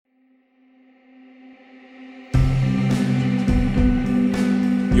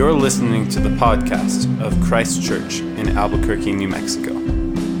You're listening to the podcast of Christ Church in Albuquerque, New Mexico.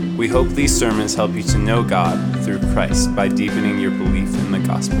 We hope these sermons help you to know God through Christ by deepening your belief in the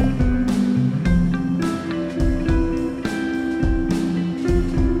gospel.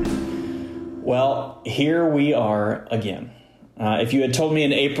 Well, here we are again. If you had told me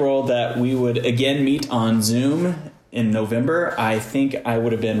in April that we would again meet on Zoom in November, I think I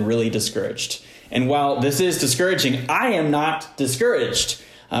would have been really discouraged. And while this is discouraging, I am not discouraged.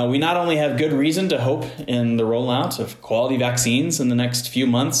 We not only have good reason to hope in the rollout of quality vaccines in the next few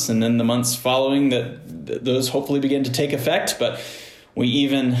months and then the months following that those hopefully begin to take effect, but we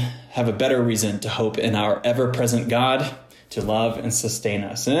even have a better reason to hope in our ever-present God to love and sustain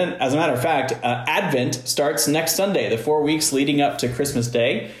us. And then, as a matter of fact, Advent starts next Sunday, the 4 weeks leading up to Christmas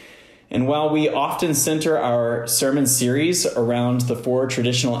Day. And while we often center our sermon series around the 4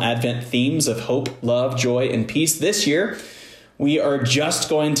 traditional Advent themes of hope, love, joy, and peace, this year we are just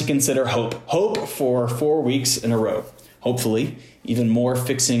going to consider hope. Hope for 4 weeks in a row. Hopefully, even more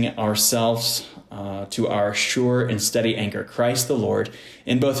fixing ourselves to our sure and steady anchor, Christ the Lord,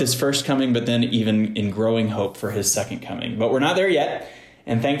 in both his first coming, but then even in growing hope for his second coming. But we're not there yet.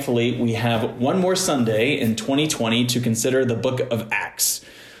 And thankfully, we have one more Sunday in 2020 to consider the book of Acts.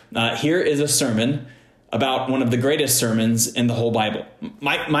 Here is a sermon about one of the greatest sermons in the whole Bible.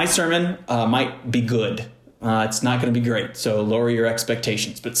 My sermon might be good. It's not going to be great, so lower your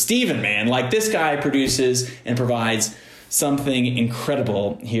expectations. But Stephen, man, like this guy produces and provides something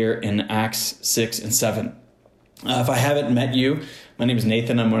incredible here in Acts 6 and 7. If I haven't met you, my name is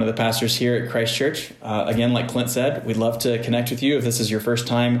Nathan. I'm one of the pastors here at Christ Church. Again, like Clint said, we'd love to connect with you. If this is your first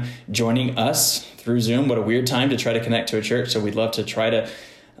time joining us through Zoom, what a weird time to try to connect to a church. So we'd love to try to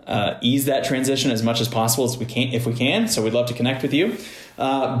ease that transition as much as possible as we can, if we can. So we'd love to connect with you.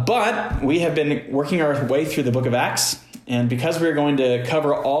 But we have been working our way through the book of Acts. And because we're going to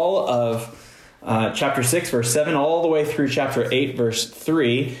cover all of chapter 6, verse 7, all the way through chapter 8, verse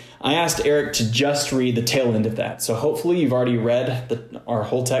 3, I asked Eric to just read the tail end of that. So hopefully you've already read our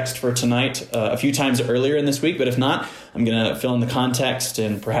whole text for tonight a few times earlier in this week. But if not, I'm going to fill in the context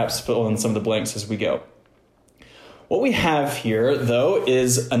and perhaps fill in some of the blanks as we go. What we have here, though,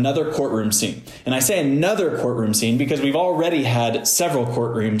 is another courtroom scene. And I say another courtroom scene because we've already had several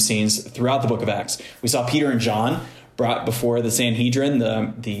courtroom scenes throughout the book of Acts. We saw Peter and John brought before the Sanhedrin,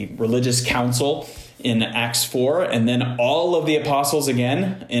 the religious council, in Acts 4, and then all of the apostles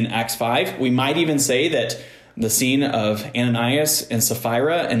again in Acts 5. We might even say that the scene of Ananias and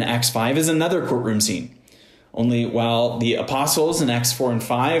Sapphira in Acts 5 is another courtroom scene. Only while the apostles in Acts 4 and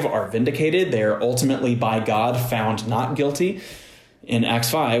 5 are vindicated, they are ultimately by God found not guilty. In Acts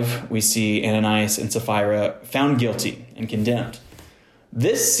 5, we see Ananias and Sapphira found guilty and condemned.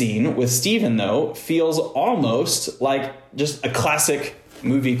 This scene with Stephen, though, feels almost like just a classic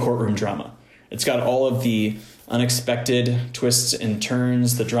movie courtroom drama. It's got all of the unexpected twists and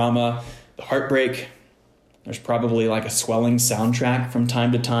turns, the drama, the heartbreak. There's probably like a swelling soundtrack from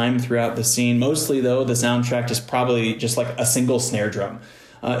time to time throughout the scene. Mostly, though, the soundtrack is probably just like a single snare drum.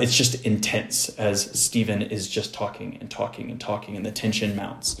 It's just intense as Stephen is just talking and talking and talking, and the tension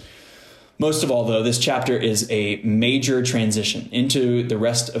mounts. Most of all, though, this chapter is a major transition into the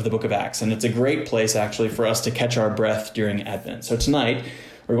rest of the book of Acts, and it's a great place, actually, for us to catch our breath during Advent. So tonight,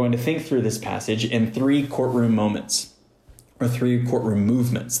 we're going to think through this passage in 3 courtroom moments, or 3 courtroom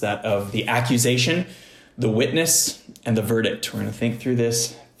movements, that of the accusation, the witness, and the verdict. We're going to think through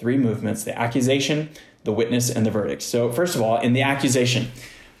this 3 movements: the accusation, the witness, and the verdict. So first of all, in the accusation,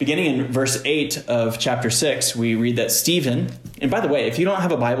 beginning in verse 8 of chapter 6, we read that Stephen, and by the way, if you don't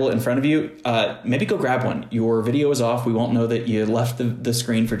have a Bible in front of you, maybe go grab one. Your video is off. We won't know that you left the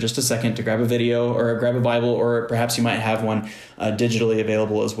screen for just a second to grab a video or grab a Bible, or perhaps you might have one digitally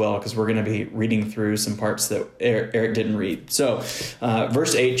available as well, because we're going to be reading through some parts that Eric didn't read. So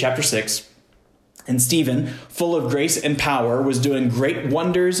verse 8, chapter 6, and Stephen, full of grace and power, was doing great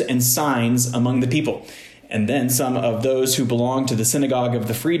wonders and signs among the people. And then some of those who belonged to the synagogue of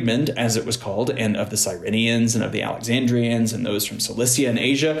the freedmen, as it was called, and of the Cyrenians and of the Alexandrians and those from Cilicia and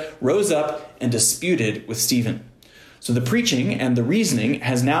Asia, rose up and disputed with Stephen. So the preaching and the reasoning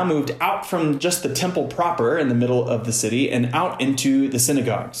has now moved out from just the temple proper in the middle of the city and out into the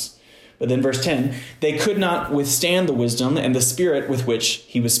synagogues. But then verse 10, they could not withstand the wisdom and the spirit with which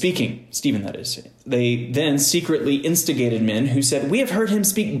he was speaking. Stephen, that is. They then secretly instigated men who said, "We have heard him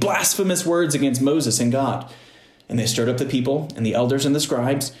speak blasphemous words against Moses and God." And they stirred up the people and the elders and the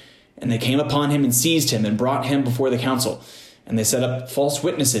scribes, and they came upon him and seized him and brought him before the council. And they set up false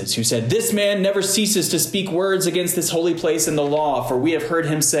witnesses who said, "This man never ceases to speak words against this holy place and the law, for we have heard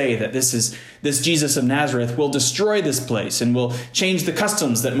him say that this Jesus of Nazareth will destroy this place and will change the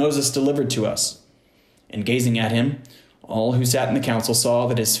customs that Moses delivered to us." And gazing at him, all who sat in the council saw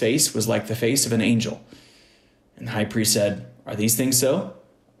that his face was like the face of an angel. And the high priest said, "Are these things so?"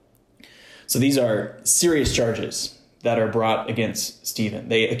 So these are serious charges that are brought against Stephen.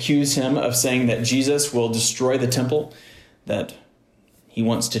 They accuse him of saying that Jesus will destroy the temple, that he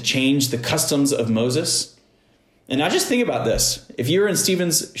wants to change the customs of Moses. And now just think about this. If you were in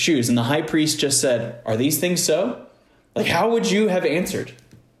Stephen's shoes and the high priest just said, "Are these things so?" Like, how would you have answered?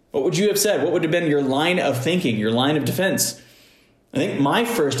 What would you have said? What would have been your line of thinking, your line of defense? I think my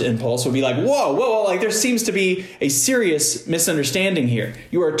first impulse would be like, whoa, like there seems to be a serious misunderstanding here.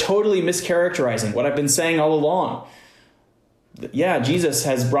 You are totally mischaracterizing what I've been saying all along. Yeah, Jesus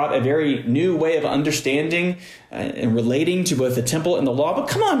has brought a very new way of understanding and relating to both the temple and the law, but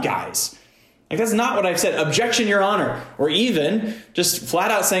come on, guys. Like, that's not what I've said. Objection, Your Honor. Or even just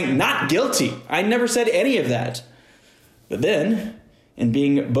flat out saying, not guilty. I never said any of that. But then, in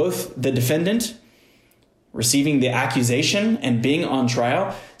being both the defendant, receiving the accusation, and being on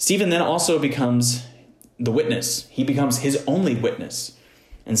trial, Stephen then also becomes the witness. He becomes his only witness.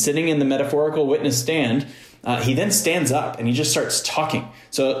 And sitting in the metaphorical witness stand, he then stands up and he just starts talking.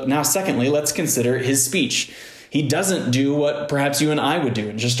 So now, secondly, let's consider his speech. He doesn't do what perhaps you and I would do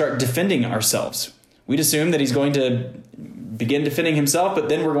and just start defending ourselves. We'd assume that he's going to begin defending himself, but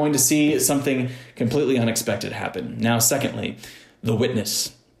then we're going to see something completely unexpected happen. Now, secondly, the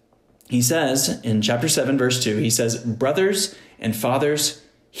witness. He says in chapter 7, verse 2, he says, "Brothers and fathers,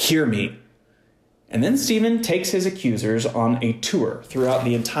 hear me." And then Stephen takes his accusers on a tour throughout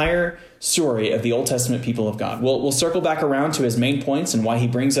the entire story of the Old Testament people of God. We'll circle back around to his main points and why he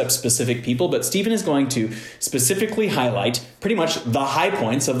brings up specific people, but Stephen is going to specifically highlight pretty much the high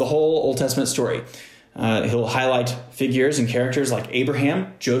points of the whole Old Testament story. He'll highlight figures and characters like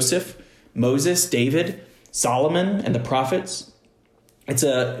Abraham, Joseph, Moses, David, Solomon, and the prophets. It's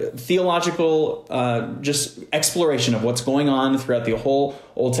a theological just exploration of what's going on throughout the whole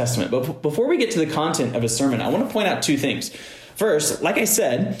Old Testament. But before we get to the content of his sermon, I want to point out two things. First, like I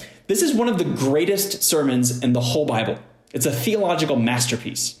said, this is one of the greatest sermons in the whole Bible. It's a theological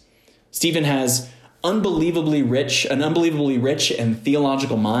masterpiece. Stephen has an unbelievably rich and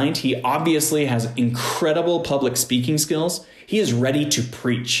theological mind. He obviously has incredible public speaking skills. He is ready to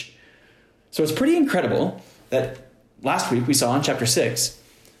preach. So it's pretty incredible that last week we saw in chapter 6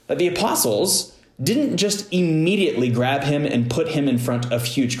 that the apostles didn't just immediately grab him and put him in front of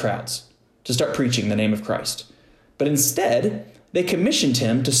huge crowds to start preaching the name of Christ. But instead, they commissioned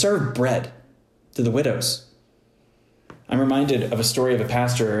him to serve bread to the widows. I'm reminded of a story of a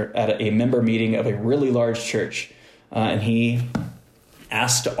pastor at a member meeting of a really large church. And he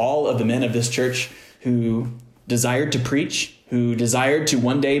asked all of the men of this church who desired to preach, who desired to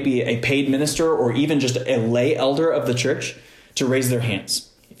one day be a paid minister or even just a lay elder of the church, to raise their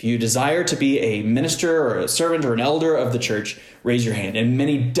hands. If you desire to be a minister or a servant or an elder of the church, raise your hand. And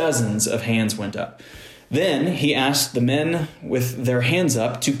many dozens of hands went up. Then he asked the men with their hands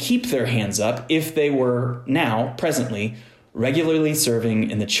up to keep their hands up if they were now, presently, regularly serving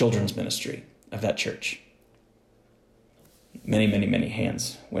in the children's ministry of that church. Many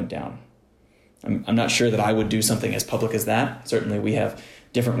hands went down. I'm not sure that I would do something as public as that. Certainly we have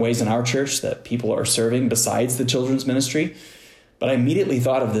different ways in our church that people are serving besides the children's ministry. But I immediately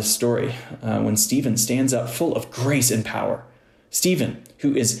thought of this story when Stephen stands up full of grace and power. Stephen,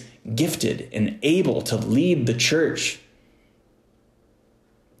 who is gifted and able to lead the church,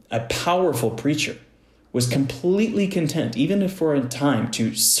 a powerful preacher, was completely content, even if for a time,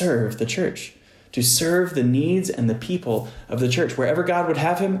 to serve the church, to serve the needs and the people of the church. Wherever God would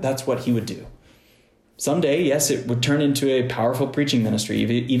have him, that's what he would do. Someday, yes, it would turn into a powerful preaching ministry,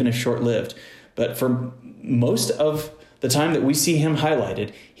 even if short-lived. But for most of the time that we see him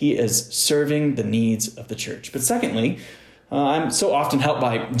highlighted, he is serving the needs of the church. But secondly, I'm so often helped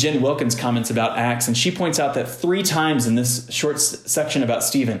by Jen Wilkins' comments about Acts, and she points out that 3 times in this short section about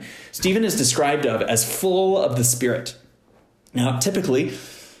Stephen is described as full of the Spirit. Now, typically,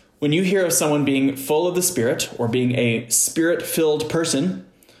 when you hear of someone being full of the Spirit or being a Spirit-filled person,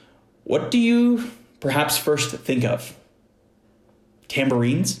 what do you perhaps first think of?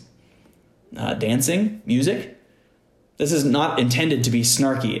 Tambourines? Dancing? Music? This is not intended to be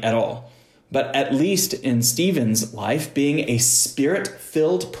snarky at all. But at least in Stephen's life, being a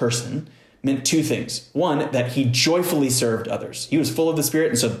Spirit-filled person meant two things. One, that he joyfully served others. He was full of the Spirit,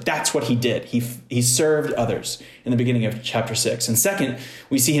 and so that's what he did. He served others in the beginning of chapter 6. And second,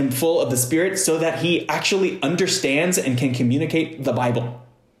 we see him full of the Spirit so that he actually understands and can communicate the Bible.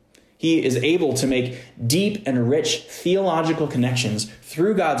 He is able to make deep and rich theological connections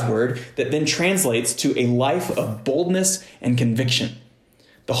through God's word that then translates to a life of boldness and conviction.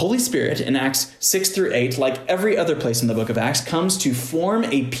 The Holy Spirit in Acts 6 through 8, like every other place in the book of Acts, comes to form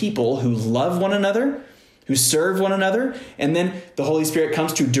a people who love one another, who serve one another, and then the Holy Spirit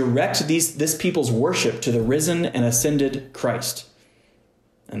comes to direct this people's worship to the risen and ascended Christ.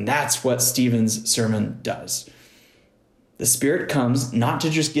 And that's what Stephen's sermon does. The Spirit comes not to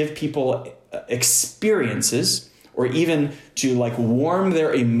just give people experiences or even to warm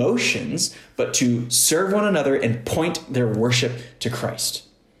their emotions, but to serve one another and point their worship to Christ.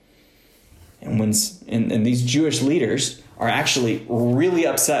 And and these Jewish leaders are actually really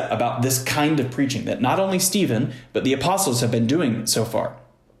upset about this kind of preaching that not only Stephen, but the apostles have been doing so far.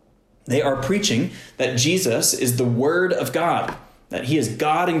 They are preaching that Jesus is the Word of God, that he is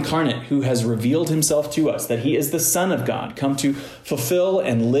God incarnate who has revealed himself to us, that he is the Son of God, come to fulfill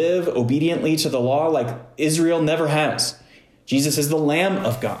and live obediently to the law like Israel never has. Jesus is the Lamb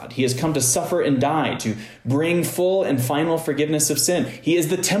of God. He has come to suffer and die, to bring full and final forgiveness of sin. He is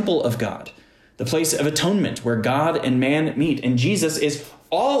the temple of God, the place of atonement where God and man meet. And Jesus is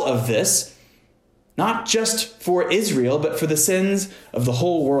all of this, not just for Israel, but for the sins of the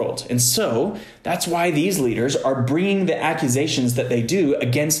whole world. And so that's why these leaders are bringing the accusations that they do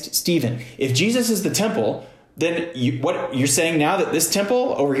against Stephen. If Jesus is the temple, then what you're saying now that this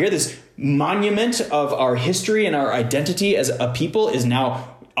temple over here, this monument of our history and our identity as a people is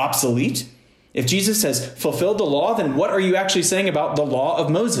now obsolete? If Jesus has fulfilled the law, then what are you actually saying about the law of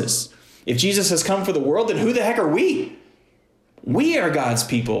Moses? If Jesus has come for the world, then who the heck are we? We are God's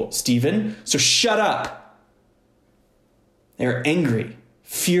people, Stephen, so shut up. They're angry,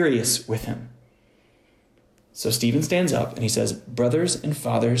 furious with him. So Stephen stands up and he says, brothers and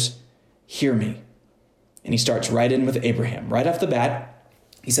fathers, hear me. And he starts right in with Abraham. Right off the bat,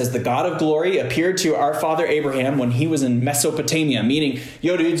 he says, the God of glory appeared to our father Abraham when he was in Mesopotamia, meaning,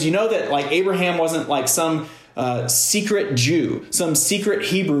 yo, dudes, you know that Abraham wasn't some secret Jew, some secret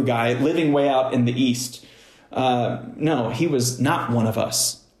Hebrew guy living way out in the east. No, he was not one of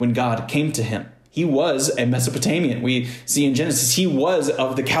us when God came to him. He was a Mesopotamian. We see in Genesis, he was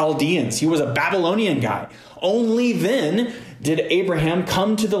of the Chaldeans. He was a Babylonian guy. Only then did Abraham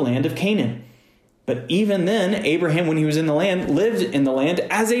come to the land of Canaan. But even then, Abraham, when he was in the land, lived in the land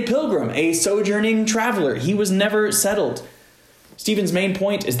as a pilgrim, a sojourning traveler. He was never settled. Stephen's main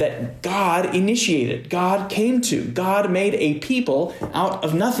point is that God initiated, God came to, God made a people out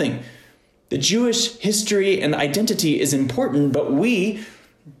of nothing. The Jewish history and identity is important, but we,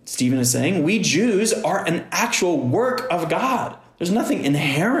 Stephen is saying, we Jews are an actual work of God. There's nothing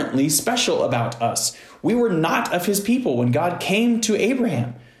inherently special about us. We were not of his people when God came to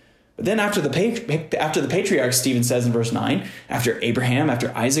Abraham. But then after the patriarchs, Stephen says in verse 9, after Abraham,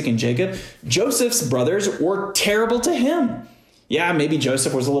 after Isaac and Jacob, Joseph's brothers were terrible to him. Yeah, maybe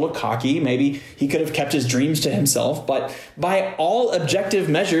Joseph was a little cocky. Maybe he could have kept his dreams to himself. But by all objective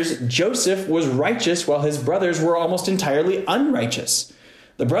measures, Joseph was righteous while his brothers were almost entirely unrighteous.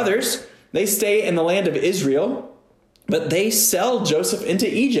 The brothers, they stay in the land of Israel, but they sell Joseph into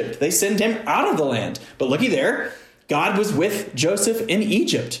Egypt. They send him out of the land. But looky there, God was with Joseph in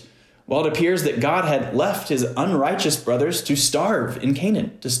Egypt. Well, it appears that God had left his unrighteous brothers to starve in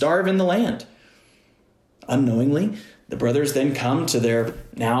Canaan, to starve in the land. Unknowingly, the brothers then come to their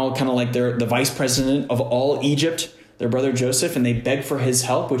now the vice president of all Egypt, their brother Joseph, and they beg for his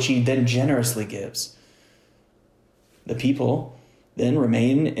help, which he then generously gives. The people then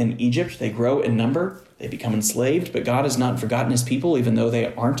remain in Egypt. They grow in number. They become enslaved, but God has not forgotten his people, even though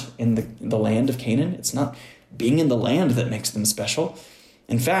they aren't in the land of Canaan. It's not being in the land that makes them special.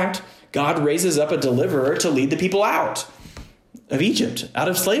 In fact, God raises up a deliverer to lead the people out of Egypt, out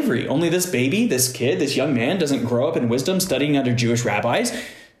of slavery. Only this baby, this kid, this young man doesn't grow up in wisdom studying under Jewish rabbis.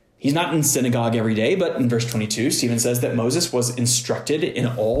 He's not in synagogue every day, but in verse 22, Stephen says that Moses was instructed in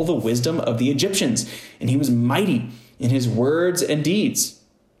all the wisdom of the Egyptians, and he was mighty in his words and deeds.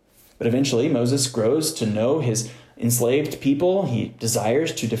 But eventually, Moses grows to know his enslaved people. He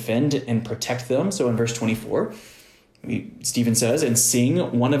desires to defend and protect them. So in verse 24, Stephen says, and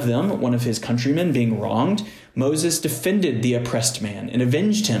seeing one of his countrymen being wronged, Moses defended the oppressed man and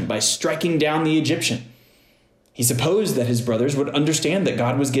avenged him by striking down the Egyptian. He supposed that his brothers would understand that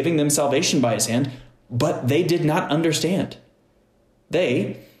God was giving them salvation by his hand, but they did not understand.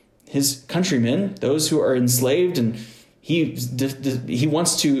 They, his countrymen, those who are enslaved, and he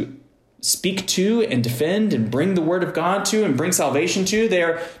wants to speak to and defend and bring the word of God to and bring salvation to, they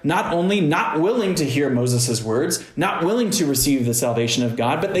are not only not willing to hear Moses' words, not willing to receive the salvation of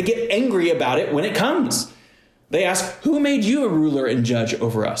God, but they get angry about it when it comes. They ask, who made you a ruler and judge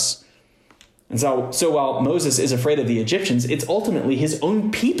over us? And so while Moses is afraid of the Egyptians, it's ultimately his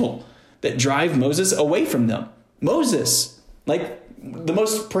own people that drive Moses away from them. Moses, like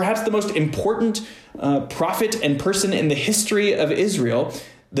perhaps the most important prophet and person in the history of Israel,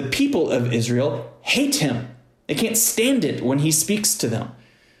 the people of Israel hate him. They can't stand it when he speaks to them.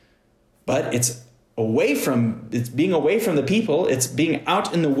 But it's being away from the people. It's being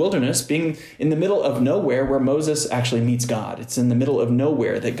out in the wilderness, being in the middle of nowhere where Moses actually meets God. It's in the middle of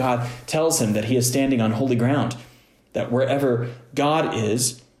nowhere that God tells him that he is standing on holy ground, that wherever God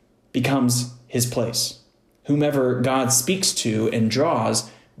is becomes his place. Whomever God speaks to and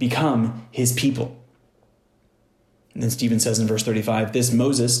draws become his people. And then Stephen says in verse 35, this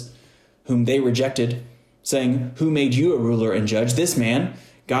Moses, whom they rejected, saying, who made you a ruler and judge? This man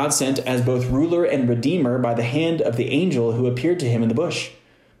God sent as both ruler and redeemer by the hand of the angel who appeared to him in the bush.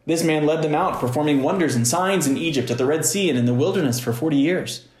 This man led them out, performing wonders and signs in Egypt, at the Red Sea, and in the wilderness for 40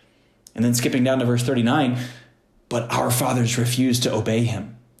 years. And then skipping down to verse 39, but our fathers refused to obey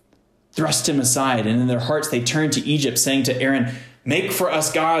him, thrust him aside, and in their hearts they turned to Egypt, saying to Aaron, make for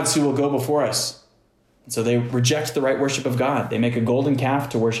us gods who will go before us. And so they reject the right worship of God. They make a golden calf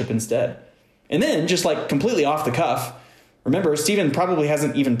to worship instead. And then, just like completely off the cuff, remember, Stephen probably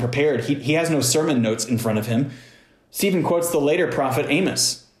hasn't even prepared. He has no sermon notes in front of him. Stephen quotes the later prophet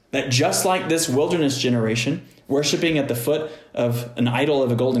Amos, that just like this wilderness generation, worshiping at the foot of an idol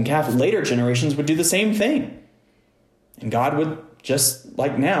of a golden calf, later generations would do the same thing. And God would, just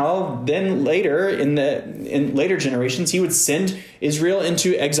like now, then later, in later generations, he would send Israel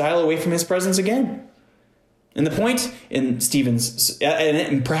into exile away from his presence again. And the point in Stephen's,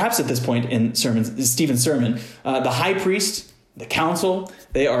 and perhaps at this point in Stephen's sermon, the high priest, the council,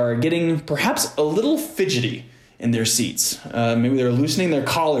 they are getting perhaps a little fidgety in their seats. Maybe they're loosening their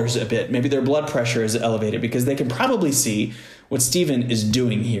collars a bit. Maybe their blood pressure is elevated because they can probably see what Stephen is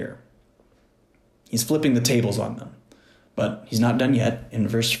doing here. He's flipping the tables on them. But he's not done yet. In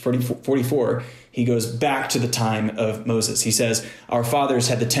verse 44, he goes back to the time of Moses. He says, our fathers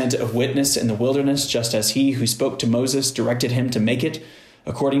had the tent of witness in the wilderness, just as he who spoke to Moses directed him to make it,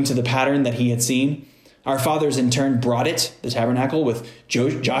 according to the pattern that he had seen. Our fathers in turn brought it, the tabernacle, with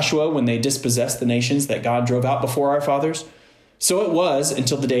Joshua when they dispossessed the nations that God drove out before our fathers. So it was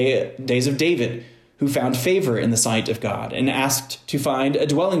until the days of David, who found favor in the sight of God and asked to find a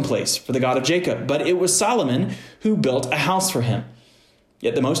dwelling place for the God of Jacob. But it was Solomon who built a house for him.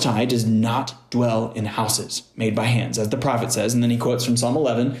 Yet the Most High does not dwell in houses made by hands, as the prophet says. And then he quotes from Psalm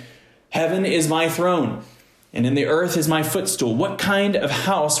 11, heaven is my throne, and in the earth is my footstool. What kind of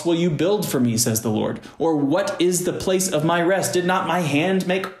house will you build for me, says the Lord? Or what is the place of my rest? Did not my hand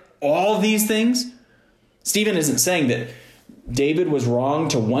make all these things? Stephen isn't saying that David was wrong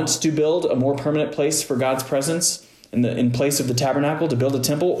to want to build a more permanent place for God's presence in place of the tabernacle, to build a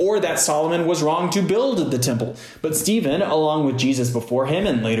temple, or that Solomon was wrong to build the temple. But Stephen, along with Jesus before him,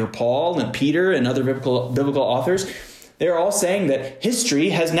 and later Paul and Peter and other biblical authors, they're all saying that history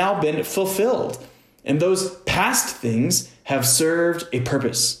has now been fulfilled, and those past things have served a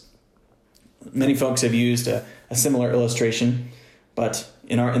purpose. Many folks have used a similar illustration, but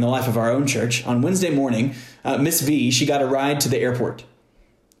in the life of our own church, on Wednesday morning, Miss V, she got a ride to the airport.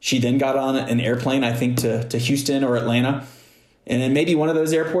 She then got on an airplane, I think, to Houston or Atlanta. And then maybe one of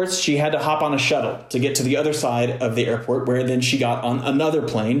those airports, she had to hop on a shuttle to get to the other side of the airport, where then she got on another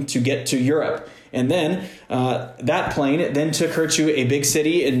plane to get to Europe. And then that plane then took her to a big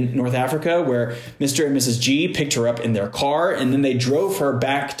city in North Africa where Mr. and Mrs. G picked her up in their car, and then they drove her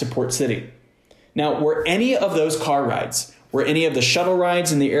back to Port City. Now, were any of those car rides, were any of the shuttle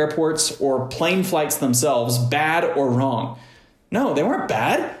rides in the airports or plane flights themselves bad or wrong? No, they weren't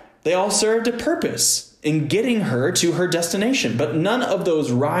bad. They all served a purpose in getting her to her destination. But none of those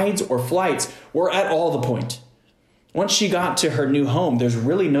rides or flights were at all the point. Once she got to her new home, there's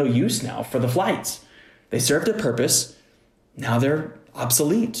really no use now for the flights. They served a purpose. Now they're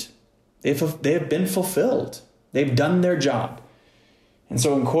obsolete. They have been fulfilled. They've done their job. And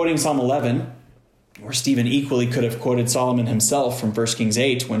so in quoting Psalm 11, or Stephen equally could have quoted Solomon himself from 1 Kings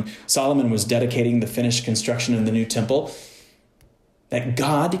 8, when Solomon was dedicating the finished construction of the new temple, that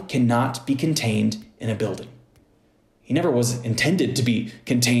God cannot be contained in a building. He never was intended to be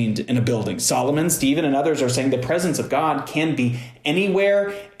contained in a building. Solomon, Stephen, and others are saying the presence of God can be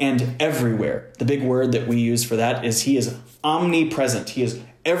anywhere and everywhere. The big word that we use for that is he is omnipresent. He is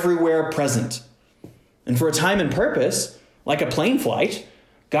everywhere present. And for a time and purpose, like a plane flight,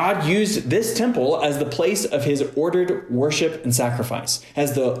 God used this temple as the place of his ordered worship and sacrifice,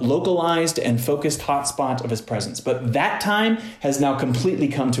 as the localized and focused hotspot of his presence. But that time has now completely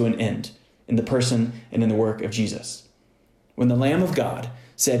come to an end in the person and in the work of Jesus. When the Lamb of God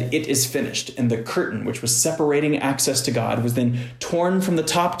said, "It is finished," and the curtain, which was separating access to God, was then torn from the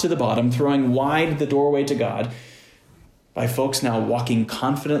top to the bottom, throwing wide the doorway to God, by folks now walking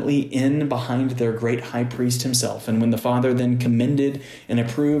confidently in behind their great high priest himself. And when the Father then commended and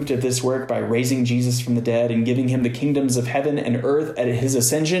approved of this work by raising Jesus from the dead and giving him the kingdoms of heaven and earth at his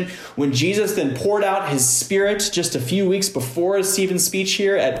ascension, when Jesus then poured out his Spirit just a few weeks before Stephen's speech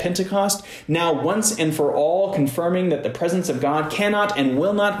here at Pentecost, now once and for all confirming that the presence of God cannot and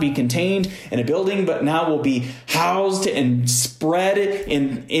will not be contained in a building, but now will be housed and spread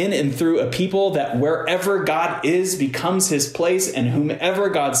in and through a people, that wherever God is becomes his place, and whomever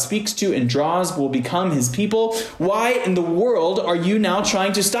God speaks to and draws will become his people. Why in the world are you now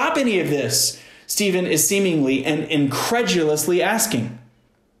trying to stop any of this? Stephen is seemingly and incredulously asking.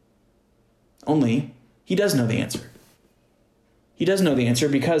 Only he does know the answer. He does know the answer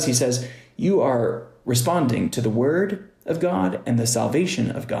because he says, you are responding to the word of God and the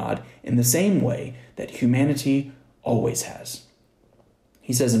salvation of God in the same way that humanity always has.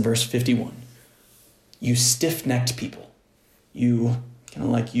 He says in verse 51, you stiff-necked people. You kind of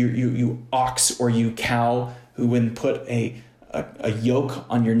like you ox or you cow who, when put a yoke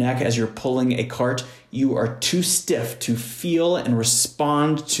on your neck as you're pulling a cart, you are too stiff to feel and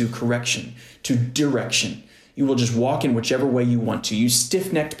respond to correction, to direction. You will just walk in whichever way you want to. You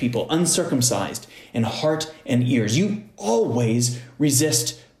stiff-necked people, uncircumcised in heart and ears. You always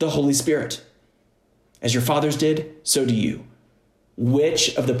resist the Holy Spirit. As your fathers did, so do you.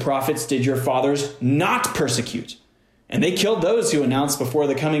 Which of the prophets did your fathers not persecute? And they killed those who announced before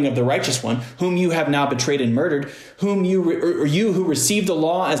the coming of the righteous one, whom you have now betrayed and murdered, you who received the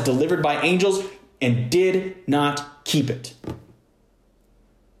law as delivered by angels and did not keep it.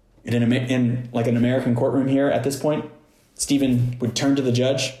 In like an American courtroom here at this point, Stephen would turn to the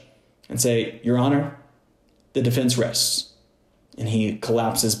judge and say, Your Honor, the defense rests. And he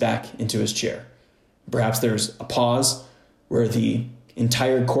collapses back into his chair. Perhaps there's a pause where the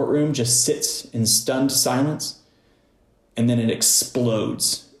entire courtroom just sits in stunned silence. And then it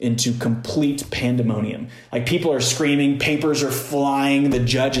explodes into complete pandemonium. Like people are screaming, papers are flying, the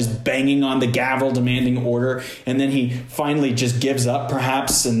judge is banging on the gavel demanding order, and then he finally just gives up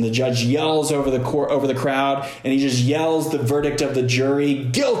perhaps, and the judge yells over the crowd, and he just yells the verdict of the jury,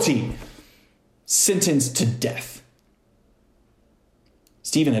 guilty, sentenced to death.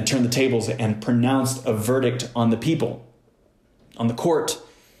 Stephen had turned the tables and pronounced a verdict on the people, on the court,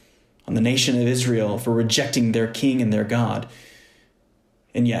 on the nation of Israel for rejecting their king and their God.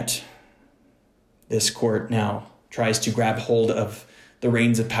 And yet, this court now tries to grab hold of the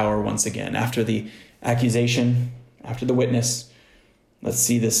reins of power once again. After the accusation, after the witness, let's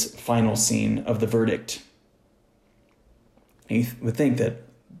see this final scene of the verdict. You would think that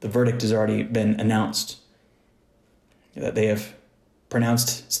the verdict has already been announced, that they have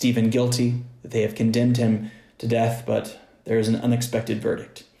pronounced Stephen guilty, that they have condemned him to death, but there is an unexpected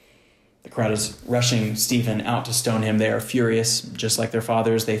verdict. The crowd is rushing Stephen out to stone him. They are furious, just like their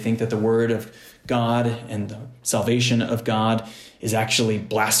fathers. They think that the word of God and the salvation of God is actually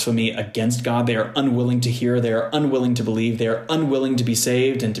blasphemy against God. They are unwilling to hear. They are unwilling to believe. They are unwilling to be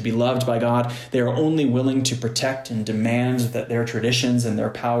saved and to be loved by God. They are only willing to protect and demand that their traditions and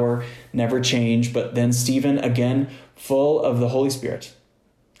their power never change. But then Stephen, again, full of the Holy Spirit.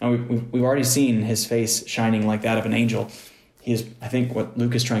 And we've already seen his face shining like that of an angel. He is, I think what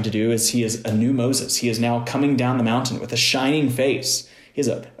Luke is trying to do is he is a new Moses. He is now coming down the mountain with a shining face. He has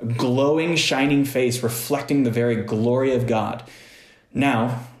a glowing, shining face reflecting the very glory of God.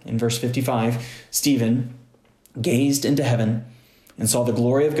 Now, in verse 55, Stephen gazed into heaven and saw the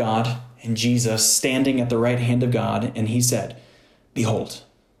glory of God and Jesus standing at the right hand of God. And he said, Behold,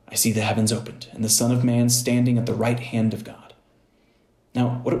 I see the heavens opened and the Son of Man standing at the right hand of God.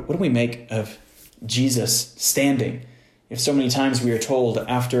 Now, what do we make of Jesus standing? If so many times we are told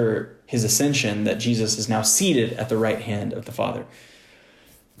after his ascension that Jesus is now seated at the right hand of the Father.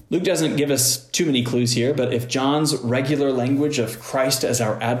 Luke doesn't give us too many clues here, but if John's regular language of Christ as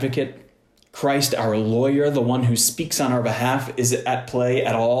our advocate, Christ our lawyer, the one who speaks on our behalf, is at play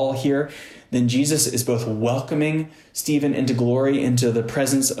at all here, then Jesus is both welcoming Stephen into glory, into the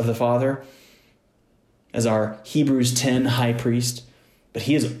presence of the Father, as our Hebrews 10 high priest, but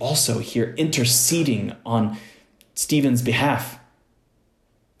he is also here interceding on Stephen's behalf.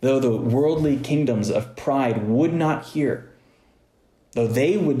 Though the worldly kingdoms of pride would not hear, though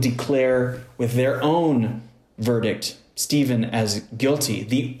they would declare with their own verdict Stephen as guilty,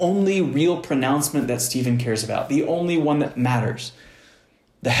 the only real pronouncement that Stephen cares about, the only one that matters,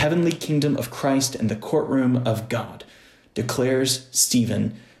 the heavenly kingdom of Christ and the courtroom of God, declares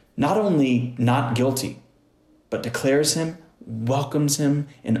Stephen not only not guilty, but declares him, welcomes him,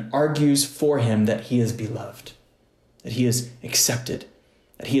 and argues for him that he is beloved, that he is accepted,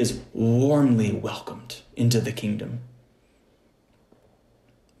 that he is warmly welcomed into the kingdom.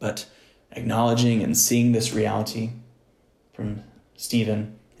 But acknowledging and seeing this reality from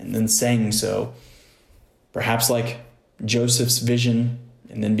Stephen, and then saying so, perhaps like Joseph's vision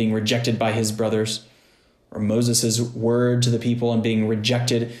and then being rejected by his brothers, or Moses' word to the people and being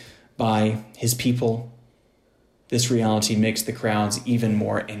rejected by his people, this reality makes the crowds even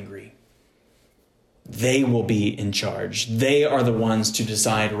more angry. They will be in charge. They are the ones to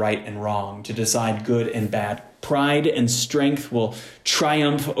decide right and wrong, to decide good and bad. Pride and strength will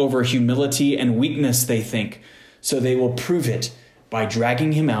triumph over humility and weakness, they think. So they will prove it by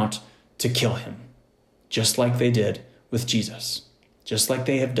dragging him out to kill him, just like they did with Jesus, just like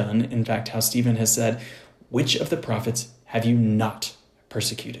they have done. In fact, how Stephen has said, "Which of the prophets have you not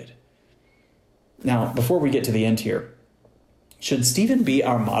persecuted?" Now, before we get to the end here, should Stephen be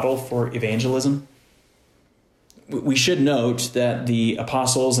our model for evangelism? We should note that the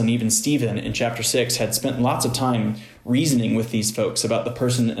apostles and even Stephen in chapter 6 had spent lots of time reasoning with these folks about the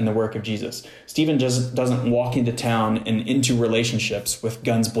person and the work of Jesus. Stephen doesn't walk into town and into relationships with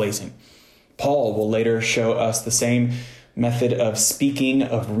guns blazing. Paul will later show us the same method of speaking,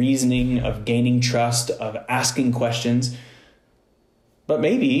 of reasoning, of gaining trust, of asking questions. But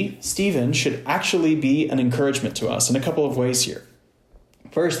maybe Stephen should actually be an encouragement to us in a couple of ways here.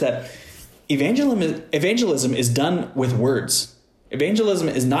 First, that evangelism is done with words. Evangelism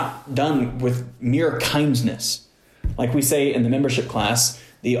is not done with mere kindness. Like we say in the membership class,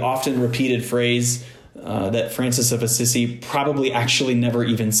 the often repeated phrase that Francis of Assisi probably actually never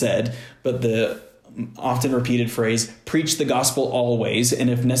even said, but the often repeated phrase, preach the gospel always, and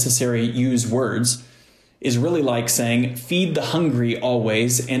if necessary, use words, is really like saying, feed the hungry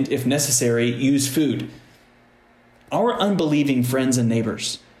always, and if necessary, use food. Our unbelieving friends and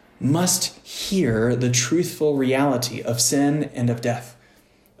neighbors must hear the truthful reality of sin and of death,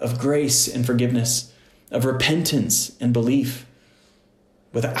 of grace and forgiveness, of repentance and belief.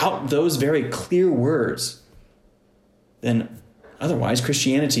 Without those very clear words, then otherwise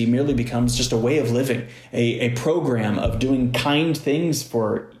Christianity merely becomes just a way of living, a program of doing kind things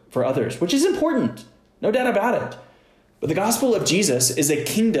for others, which is important. No doubt about it. But the gospel of Jesus is a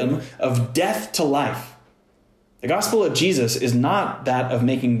kingdom of death to life. The gospel of Jesus is not that of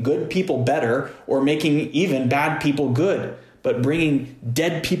making good people better or making even bad people good, but bringing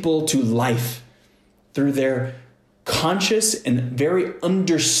dead people to life through their conscious and very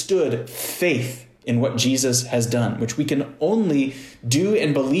understood faith in what Jesus has done, which we can only do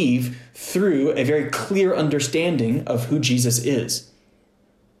and believe through a very clear understanding of who Jesus is.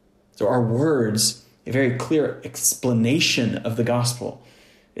 So our words, a very clear explanation of the gospel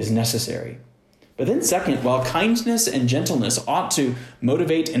is necessary. But then second, while kindness and gentleness ought to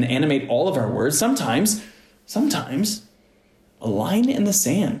motivate and animate all of our words, sometimes a line in the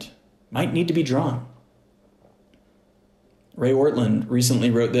sand might need to be drawn. Ray Ortlund recently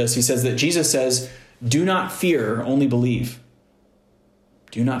wrote this. He says that Jesus says, "Do not fear, only believe."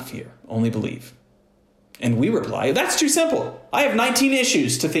 Do not fear, only believe. And we reply, that's too simple. I have 19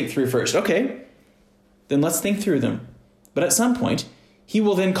 issues to think through first. Okay, then let's think through them. But at some point, he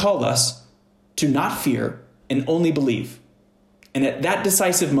will then call us to not fear and only believe. And at that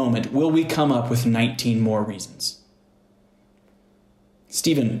decisive moment, will we come up with 19 more reasons?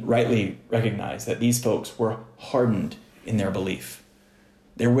 Stephen rightly recognized that these folks were hardened in their belief.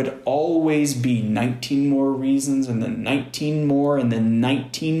 There would always be 19 more reasons and then 19 more and then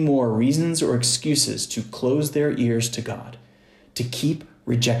 19 more reasons or excuses to close their ears to God, to keep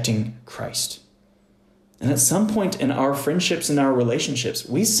rejecting Christ. And at some point in our friendships and our relationships,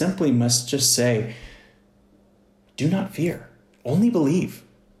 we simply must just say, do not fear, only believe.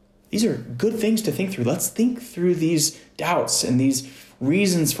 These are good things to think through. Let's think through these doubts and these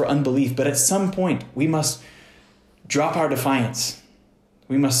reasons for unbelief. But at some point, we must drop our defiance.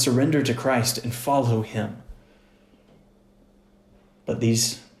 We must surrender to Christ and follow him. But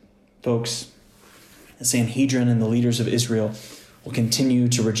these folks, the Sanhedrin and the leaders of Israel, will continue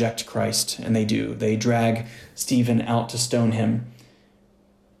to reject Christ, and they do. They drag Stephen out to stone him.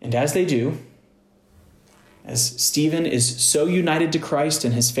 And as they do, as Stephen is so united to Christ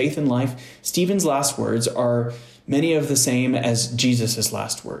and his faith in life, Stephen's last words are many of the same as Jesus'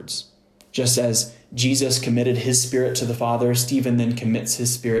 last words. Just as Jesus committed his spirit to the Father, Stephen then commits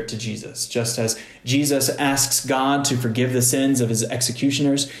his spirit to Jesus. Just as Jesus asks God to forgive the sins of his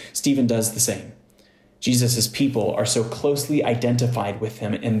executioners, Stephen does the same. Jesus' people are so closely identified with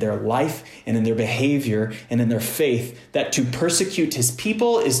him in their life and in their behavior and in their faith that to persecute his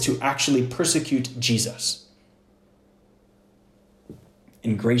people is to actually persecute Jesus.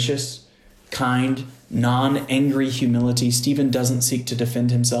 In gracious, kind, non-angry humility, Stephen doesn't seek to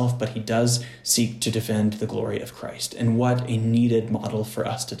defend himself, but he does seek to defend the glory of Christ. And what a needed model for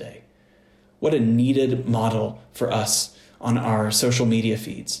us today. What a needed model for us on our social media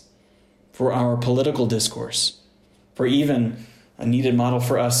feeds, for our political discourse, for even a needed model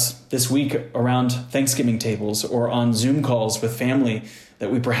for us this week around Thanksgiving tables or on Zoom calls with family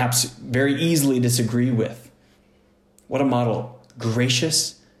that we perhaps very easily disagree with. What a model.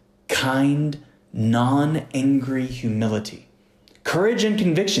 Gracious, kind, non-angry humility. Courage and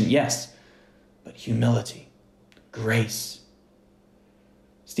conviction, yes, but humility, grace.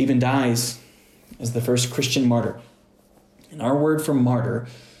 Stephen dies as the first Christian martyr. And our word for martyr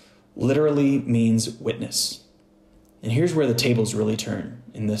literally means witness. And here's where the tables really turn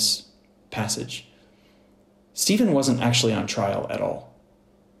in this passage. Stephen wasn't actually on trial at all.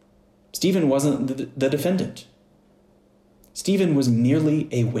 Stephen wasn't the defendant. Stephen was merely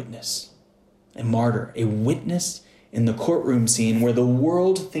a witness, a martyr, a witness in the courtroom scene where the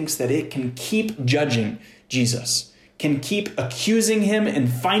world thinks that it can keep judging Jesus, can keep accusing him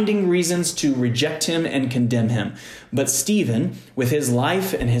and finding reasons to reject him and condemn him. But Stephen, with his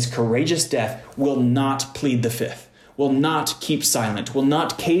life and his courageous death, will not plead the fifth, will not keep silent, will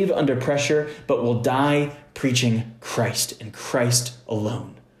not cave under pressure, but will die preaching Christ and Christ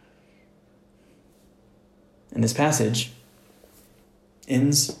alone. And this passage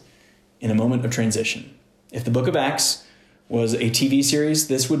ends in a moment of transition. If the book of Acts was a TV series,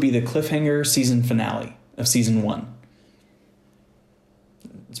 this would be the cliffhanger season finale of season 1.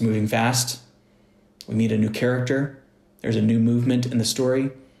 It's moving fast. We meet a new character. There's a new movement in the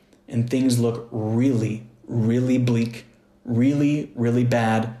story. And things look really, really bleak, really, really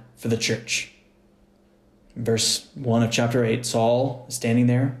bad for the church. Verse 1 of chapter 8, Saul is standing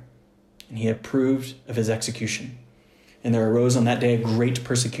there, and he approved of his execution. And there arose on that day a great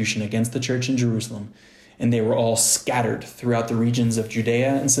persecution against the church in Jerusalem, and they were all scattered throughout the regions of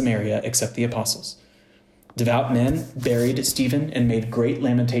Judea and Samaria, except the apostles. Devout men buried Stephen and made great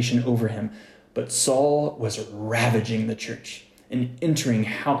lamentation over him. But Saul was ravaging the church, and entering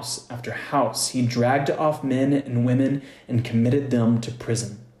house after house, he dragged off men and women and committed them to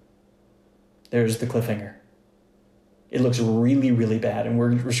prison. There's the cliffhanger. It looks really, really bad, and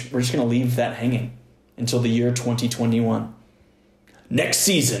we're just going to leave that hanging until the year 2021. Next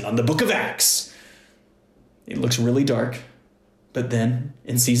season on the book of Acts. It looks really dark, but then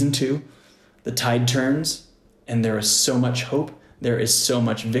in season 2, the tide turns and there is so much hope. There is so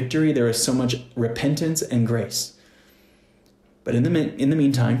much victory. There is so much repentance and grace. But in the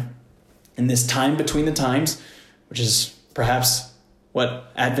meantime, in this time between the times, which is perhaps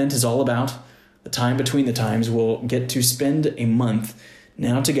what Advent is all about, the time between the times, we'll get to spend a month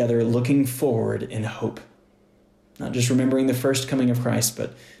now together looking forward in hope. Not just remembering the first coming of Christ,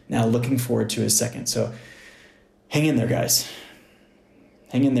 but now looking forward to his second. So hang in there, guys.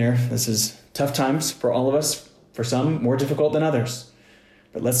 Hang in there. This is tough times for all of us, for some more difficult than others.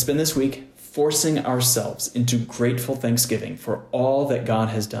 But let's spend this week forcing ourselves into grateful thanksgiving for all that God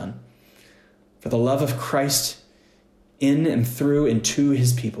has done, for the love of Christ in and through and to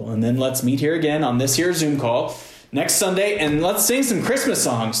his people. And then let's meet here again on this here Zoom call next Sunday, and let's sing some Christmas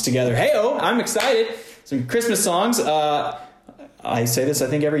songs together. Hey-oh, I'm excited. Some Christmas songs. I say this, I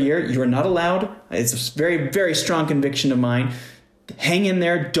think, every year. You are not allowed. It's a very, very strong conviction of mine. Hang in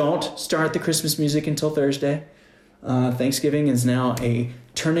there. Don't start the Christmas music until Thursday. Thanksgiving is now a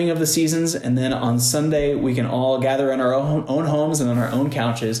turning of the seasons, and then on Sunday we can all gather in our own homes and on our own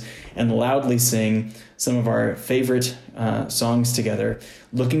couches and loudly sing some of our favorite songs together,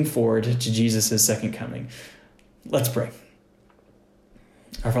 looking forward to Jesus' second coming. Let's pray.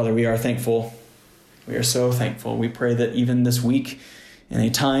 Our Father, we are thankful. We are so thankful. We pray that even this week, in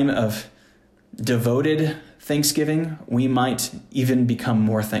a time of devoted thanksgiving, we might even become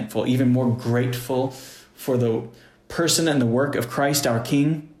more thankful, even more grateful for the person and the work of Christ, our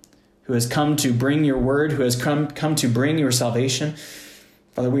King, who has come to bring your word, who has come to bring your salvation.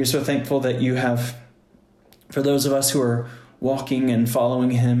 Father, we are so thankful that you have, for those of us who are walking and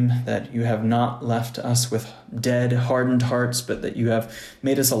following him, that you have not left us with dead, hardened hearts, but that you have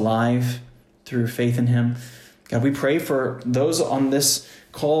made us alive through faith in him. God, we pray for those on this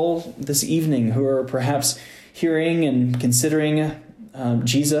call this evening who are perhaps hearing and considering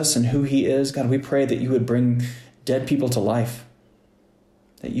Jesus and who he is, God, we pray that you would bring dead people to life,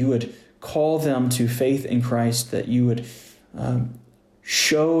 that you would call them to faith in Christ, that you would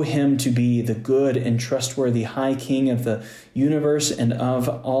show him to be the good and trustworthy high king of the universe and of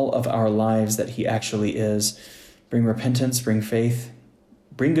all of our lives that he actually is. Bring repentance, bring faith,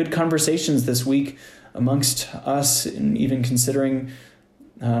 bring good conversations this week amongst us, and even considering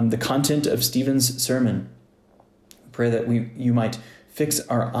the content of Stephen's sermon. Pray that you might fix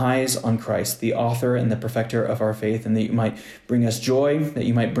our eyes on Christ, the author and the perfecter of our faith, and that you might bring us joy, that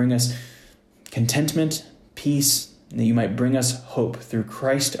you might bring us contentment, peace, and that you might bring us hope through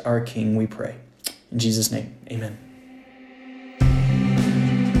Christ our King, we pray. In Jesus' name, amen.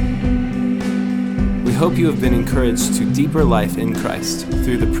 We hope you have been encouraged to deeper life in Christ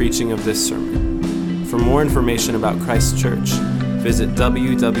through the preaching of this sermon. For more information about Christ Church, visit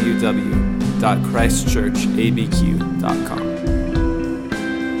www.christchurchabq.com.